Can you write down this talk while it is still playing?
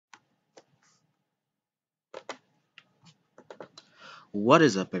What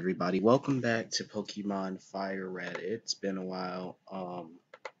is up, everybody? Welcome back to Pokemon FireRed. It's been a while.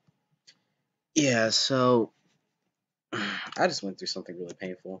 Yeah, so I just went through something really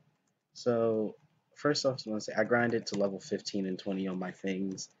painful. So, first off, I want to say I grinded to level 15 and 20 on my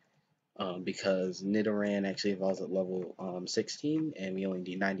things because Nidoran actually evolves at level 16 and we only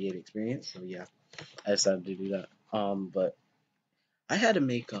need 98 experience. So, yeah, I decided to do that. But I had to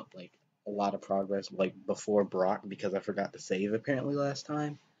make up like a lot of progress like before Brock because I forgot to save apparently last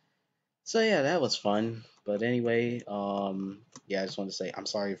time. So yeah, that was fun. But anyway, yeah, I just wanted to say I'm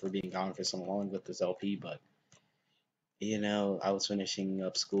sorry for being gone for so long with this LP, but I was finishing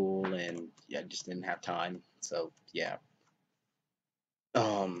up school and yeah, I just didn't have time. So yeah,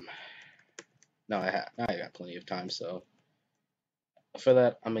 um, now I got plenty of time. So for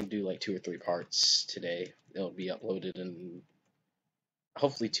that, I'm gonna do like 2 or 3 parts today. It'll be uploaded and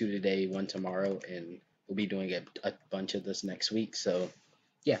hopefully two today, one tomorrow, and we'll be doing a bunch of this next week. So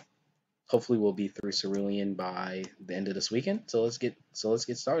yeah, hopefully we'll be through Cerulean by the end of this weekend. So let's get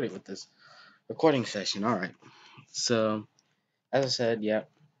started with this recording session. All right. So as I said, yeah,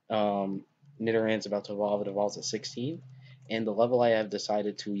 Nidoran's about to evolve. It evolves at 16, and the level I have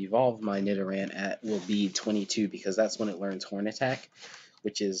decided to evolve my Nidoran at will be 22 because that's when it learns Horn Attack,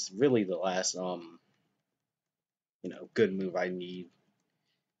 which is really the last good move I need.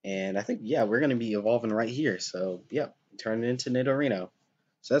 And I think yeah, we're gonna be evolving right here. So yeah, turn it into Nidorino.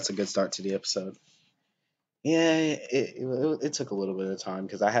 So that's a good start to the episode. Yeah, it took a little bit of time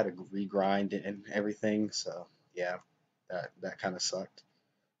because I had to regrind it and everything. So yeah, that kind of sucked.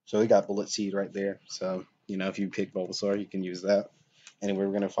 So we got Bullet Seed right there. So if you pick Bulbasaur, you can use that. Anyway,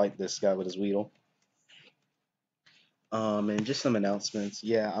 we're gonna fight this guy with his Weedle. And just some announcements.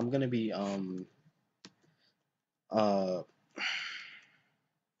 Yeah, I'm gonna be uh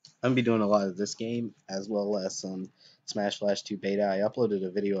I'm gonna be doing a lot of this game as well as some Smash Flash 2 beta. I uploaded a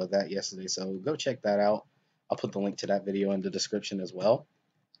video of that yesterday, so go check that out. I'll put the link to that video in the description as well.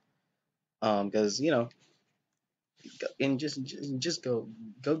 Because and just go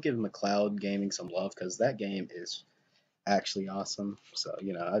give McLeod Gaming some love because that game is actually awesome. So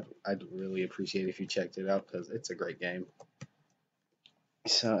I'd really appreciate if you checked it out because it's a great game.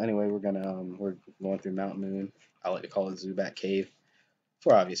 So anyway, we're going through Mount Moon. I like to call it Zubat Cave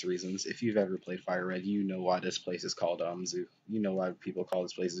for obvious reasons. If you've ever played Fire Red, you know why this place is called Zoo. You know why people call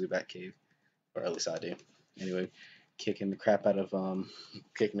this place Zubat Cave, or at least I do. Anyway, kicking the crap out of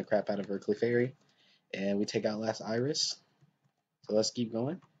Berkeley Fairy, and we take out last Iris. So let's keep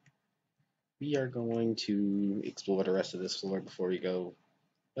going. We are going to explore the rest of this floor before we go.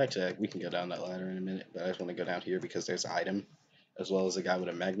 Actually, we can go down that ladder in a minute, but I just want to go down here because there's an item, as well as a guy with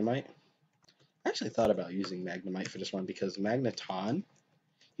a Magnemite. I actually thought about using Magnemite for this one because Magneton,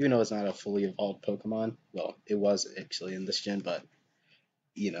 even though it's not a fully evolved Pokemon, well, it was actually in this gen, but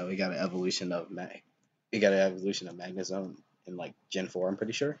it got an evolution of Magnezone in like Gen 4, I'm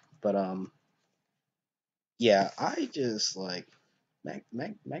pretty sure. But yeah, I just like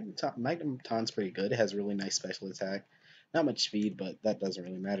Magneton's pretty good. It has really nice special attack. Not much speed, but that doesn't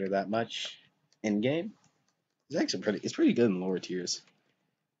really matter that much in game. It's pretty good in lower tiers.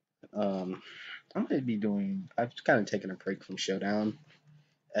 Um, I'm gonna be doing. I've kind of taken a break from Showdown.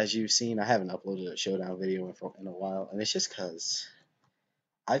 As you've seen, I haven't uploaded a Showdown video in a while, and it's just because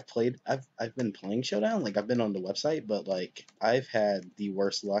I've been playing Showdown. Like I've been on the website, but like I've had the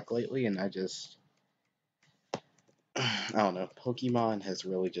worst luck lately, and I don't know. Pokemon has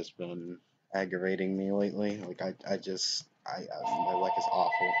really just been aggravating me lately. Like my luck is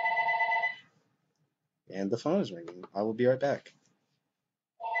awful. And the phone is ringing. I will be right back.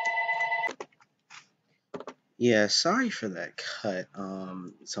 Yeah, sorry for that cut.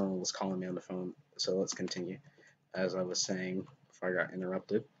 Someone was calling me on the phone, so let's continue. As I was saying before I got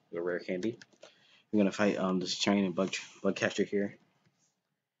interrupted with rare candy, I'm gonna fight this giant bug catcher here.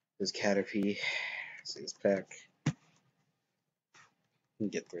 This Caterpie. See his pack. Can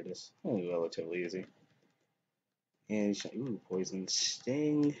get through this. Only relatively easy. And poison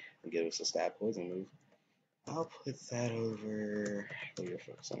sting. And give us a stab poison move. I'll put that over. Your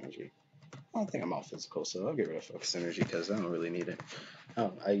focus energy. I don't think I'm all physical, so I'll get rid of focus energy because I don't really need it.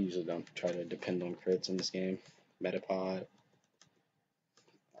 I usually don't try to depend on crits in this game. Metapod.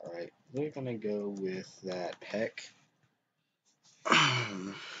 Alright, we're gonna go with that Peck.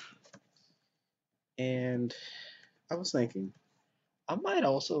 And I was thinking, I might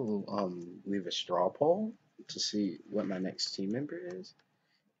also leave a straw poll to see what my next team member is.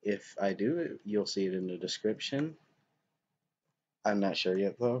 If I do, you'll see it in the description. I'm not sure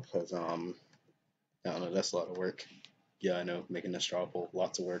yet though, because I don't know, that's a lot of work. Yeah, I know, making a straw poll,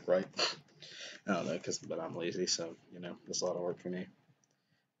 lots of work, right? I don't know, but I'm lazy, so that's a lot of work for me.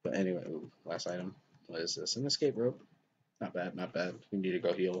 But anyway, ooh, last item. What is this? An escape rope. Not bad, not bad. We need to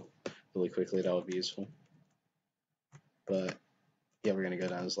go heal really quickly. That would be useful. But yeah, we're gonna go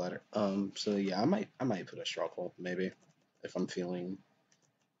down this ladder. So yeah, I might put a straw poll maybe if I'm feeling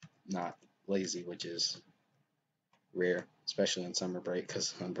not lazy, which is rare, especially on summer break.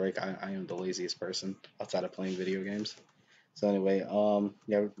 Because on break, I am the laziest person outside of playing video games. So anyway,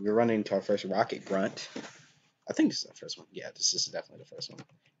 yeah, we're running into our first rocket grunt. I think this is the first one. Yeah, this is definitely the first one.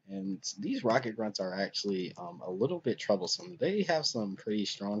 And these rocket grunts are actually a little bit troublesome. They have some pretty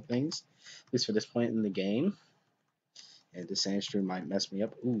strong things, at least for this point in the game. And this sandstream might mess me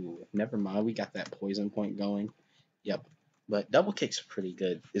up. Ooh, never mind. We got that poison point going. Yep. But double kick's pretty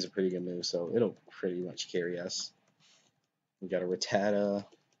good. Is a pretty good move, so it'll pretty much carry us. We got a Rattata.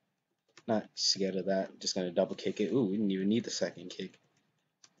 Not scared of that. Just gonna double kick it. Ooh, we didn't even need the second kick.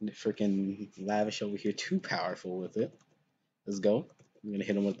 Freaking Lavish over here, too powerful with it. Let's go. I'm gonna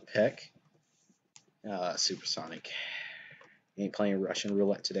hit him with the peck. Supersonic. Ain't playing Russian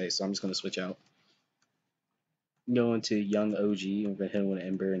roulette today, so I'm just gonna switch out. Go into young OG. I'm gonna hit him with an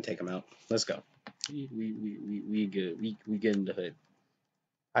Ember and take him out. Let's go. We good. We get in the hood.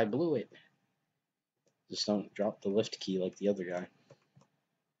 I blew it. Just don't drop the lift key like the other guy.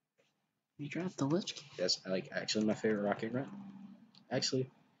 You dropped the lift key. That's like actually my favorite Rocket Grunt. Actually,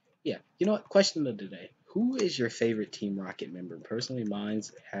 yeah. You know what? Question of the day. Who is your favorite Team Rocket member? Personally, mine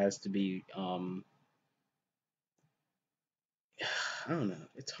has to be I don't know.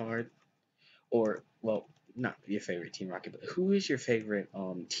 It's hard. Or well, not your favorite Team Rocket, but who is your favorite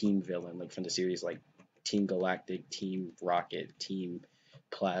team villain, like from the series, like Team Galactic, Team Rocket, Team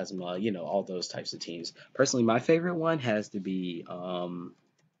Plasma, all those types of teams. Personally, my favorite one has to be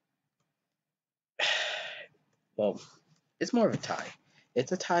well, it's more of a tie.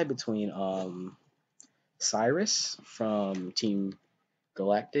 It's a tie between Cyrus from Team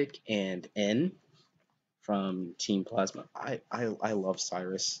Galactic and N from Team Plasma. I love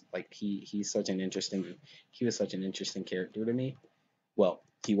Cyrus. Like he was such an interesting character to me. Well,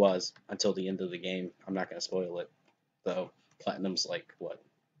 he was until the end of the game. I'm not gonna spoil it though. Platinum's like what?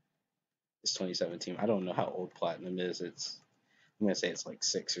 It's 2017. I don't know how old Platinum is. I'm gonna say it's like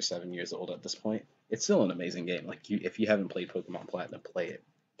 6 or 7 years old at this point. It's still an amazing game. Like if you haven't played Pokemon Platinum, play it,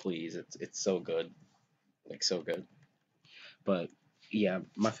 please. It's so good, like so good. But yeah,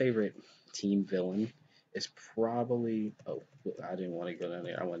 my favorite team villain is probably. Oh, I didn't want to go down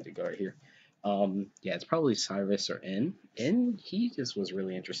there. I wanted to go right here. Yeah, it's probably Cyrus or N. N, he just was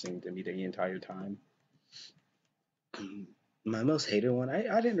really interesting to me the entire time. My most hated one,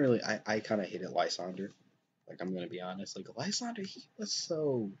 I didn't really, I kind of hated Lysander. Like, I'm gonna be honest. Like, Lysander, he was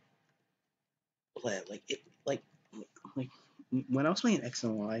so bland. Like, when I was playing X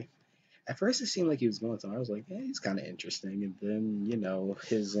and Y, at first it seemed like he was going somewhere. I was like, yeah, he's kind of interesting. And then,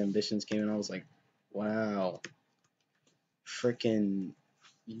 his ambitions came and I was like, wow, freaking,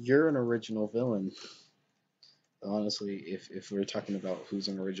 you're an original villain. Honestly, if we're talking about who's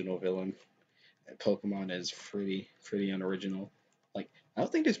an original villain, Pokemon is pretty unoriginal. Like I don't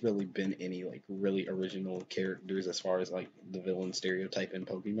think there's really been any like really original characters as far as like the villain stereotype in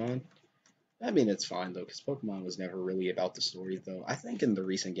Pokemon. I mean it's fine though because Pokemon was never really about the story though. I think in the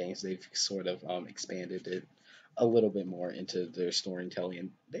recent games they've sort of expanded it a little bit more into their storytelling.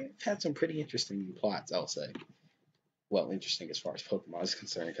 And they've had some pretty interesting plots, I'll say. Well, interesting as far as Pokemon is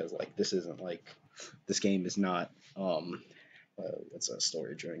concerned because like this isn't like this game is not what's a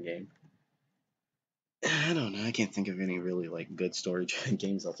story driven game. I don't know. I can't think of any really like good story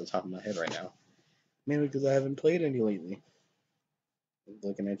games off the top of my head right now. Mainly because I haven't played any lately.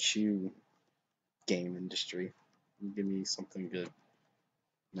 Looking at you, game industry. Give me something good.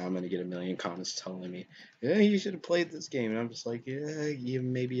 Now I'm gonna get a million comments telling me, "Yeah, you should have played this game." And I'm just like, "Yeah,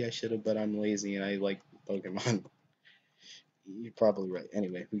 maybe I should have, but I'm lazy and I like Pokemon." You're probably right.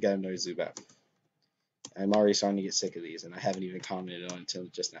 Anyway, we got another Zubat. I'm already starting to get sick of these, and I haven't even commented on it until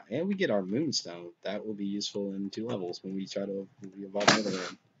just now. And we get our Moonstone. That will be useful in 2 levels when we try to evolve another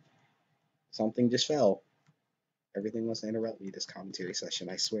one. Something just fell. Everything wants to interrupt me this commentary session.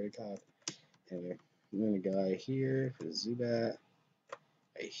 I swear to God. Anyway, I'm gonna go right here for the Zubat,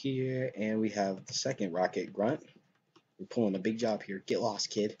 right here, and we have the second Rocket Grunt. We're pulling a big job here. Get lost,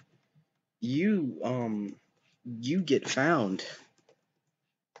 kid. You get found.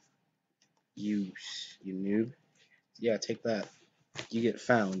 You you noob. Yeah, take that. You get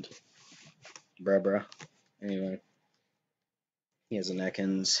found, bruh. Anyway, he has an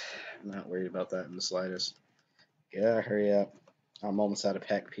Ekans. I'm not worried about that in the slightest. Yeah, hurry up. I'm almost out of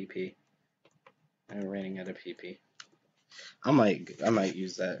pack PP. I'm running out of PP. I might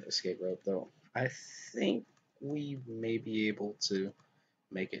use that escape rope though. I think we may be able to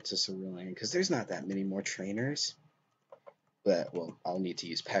make it to Cerulean because there's not that many more trainers. But well, I'll need to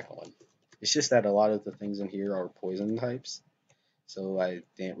use Peckling. It's just that a lot of the things in here are poison types, so I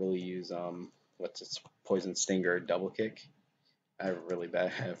didn't really use what's its poison stinger double kick. I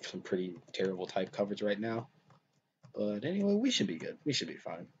have some pretty terrible type coverage right now. But anyway, we should be good. We should be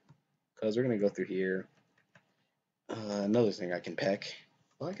fine because we're gonna go through here. Another thing I can peck.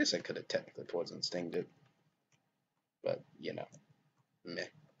 Well, I guess I could have technically poison stinged it, but meh,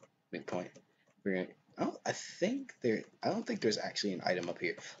 midpoint. We're gonna. I don't think there's actually an item up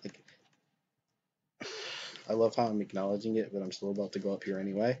here. Like, I love how I'm acknowledging it, but I'm still about to go up here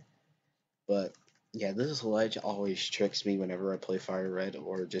anyway. But yeah, this ledge always tricks me whenever I play FireRed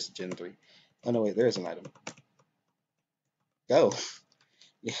or just Gen 3. Oh no, wait, there is an item. Go.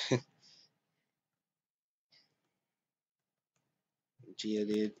 Yeah, Geo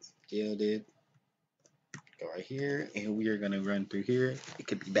did. Go right here, and we are gonna run through here. It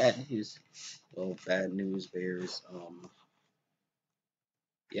could be bad news. Well, bad news bears.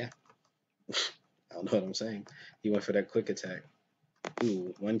 Yeah, I don't know what I'm saying. He went for that quick attack.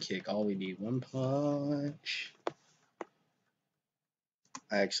 Ooh, one kick. All we need, one punch.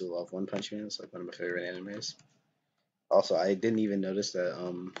 I actually love One Punch Man. It's like one of my favorite animes. Also, I didn't even notice that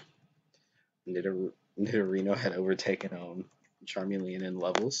Nidorino had overtaken Charmeleon in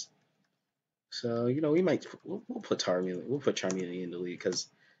levels. So we'll put Charmeleon in the lead because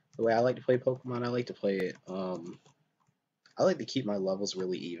the way I like to play Pokemon, I like to play it. I like to keep my levels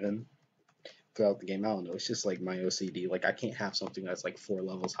really even throughout the game. I don't know. It's just like my OCD. Like I can't have something that's like 4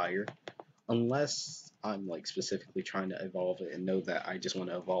 levels higher unless I'm like specifically trying to evolve it and know that I just want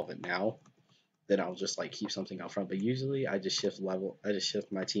to evolve it now. Then I'll just like keep something out front. But usually I just shift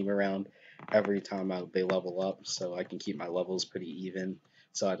my team around every time they level up, so I can keep my levels pretty even,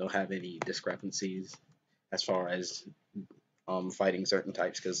 so I don't have any discrepancies as far as fighting certain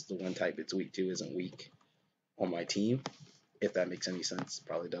types because the one type it's weak to isn't weak on my team. If that makes any sense,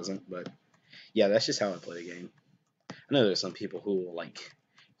 probably doesn't. But yeah, that's just how I play the game. I know there's some people who will like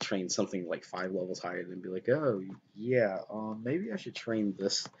train something like 5 levels higher and be like, oh yeah, maybe I should train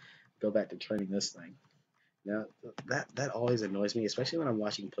this, go back to training this thing. Now that always annoys me, especially when I'm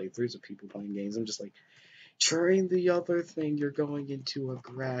watching playthroughs of people playing games. I'm just like, train the other thing. You're going into a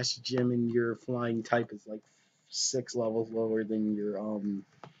grass gym and your flying type is like 6 levels lower than your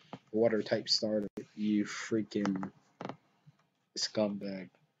water type starter. You freaking scumbag.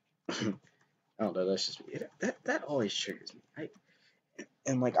 I don't know. That's just that always triggers me.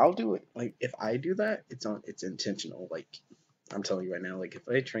 And like I'll do it. Like if I do that, it's intentional. Like I'm telling you right now. Like if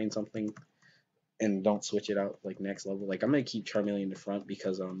I train something and don't switch it out like next level. Like I'm gonna keep Charmeleon in the front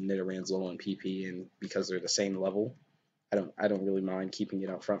because Nidoran's low on PP and because they're the same level. I don't really mind keeping it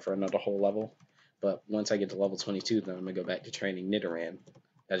out front for another whole level. But once I get to level 22, then I'm gonna go back to training Nidoran.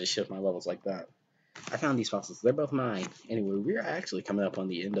 I just shift my levels like that. I found these fossils. They're both mine. Anyway, we're actually coming up on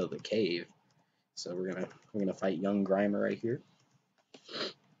the end of the cave, so we're gonna fight young Grimer right here.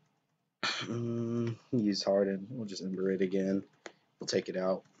 Use Harden. We'll just Ember it again. We'll take it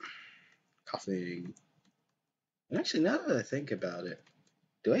out. Coughing. And actually, now that I think about it,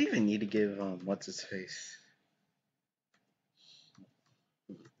 do I even need to give what's his face?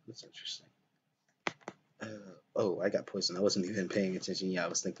 That's interesting. Oh, I got poisoned. I wasn't even paying attention. Yeah, I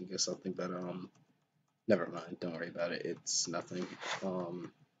was thinking of something, but never mind. Don't worry about it. It's nothing.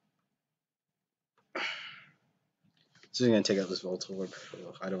 So we're gonna take out this Voltorb.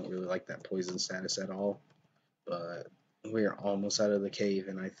 I don't really like that poison status at all, but we're almost out of the cave,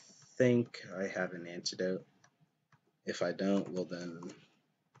 and I think I have an antidote. If I don't, well then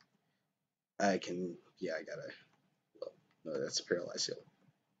I can. Yeah, I gotta. Well, no, that's a paralyzed heal.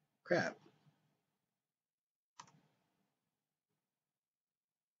 Crap.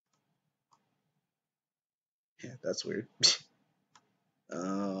 Yeah, that's weird.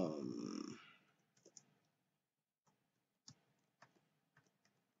 um.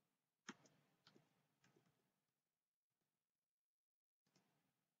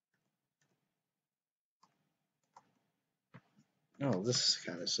 Oh, this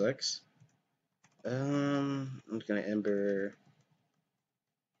kind of sucks. I'm gonna Ember.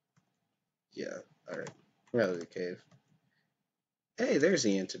 Yeah, alright. We're out of the cave. Hey, there's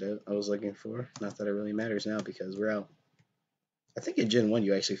the antidote I was looking for. Not that it really matters now because we're out. I think in Gen 1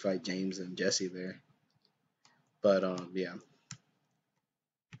 you actually fight James and Jesse there. But yeah.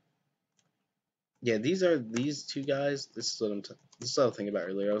 Yeah, these two guys, this is what I was thinking about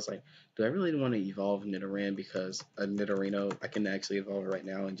earlier. I was like, do I really want to evolve Nidoran because a Nidorino I can actually evolve it right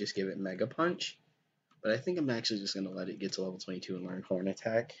now and just give it Mega Punch? But I think I'm actually just gonna let it get to level 22 and learn Horn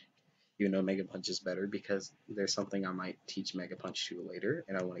Attack. even though Mega Punch is better, because there's something I might teach Mega Punch to later,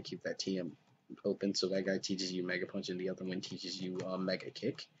 and I want to keep that TM open so that guy teaches you Mega Punch and the other one teaches you Mega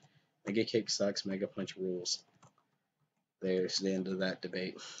Kick. Mega Kick sucks, Mega Punch rules. There's the end of that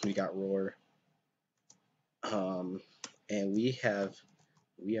debate. We got Roar. And we have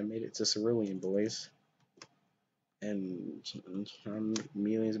made it to Cerulean, boys. And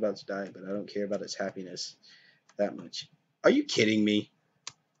Mewing's about to die, but I don't care about its happiness that much. Are you kidding me?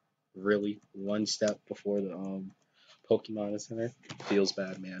 Really? One step before the Pokemon Center? Feels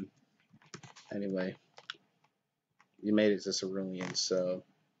bad, man. Anyway, you made it to Cerulean, so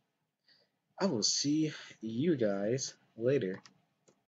I will see you guys later.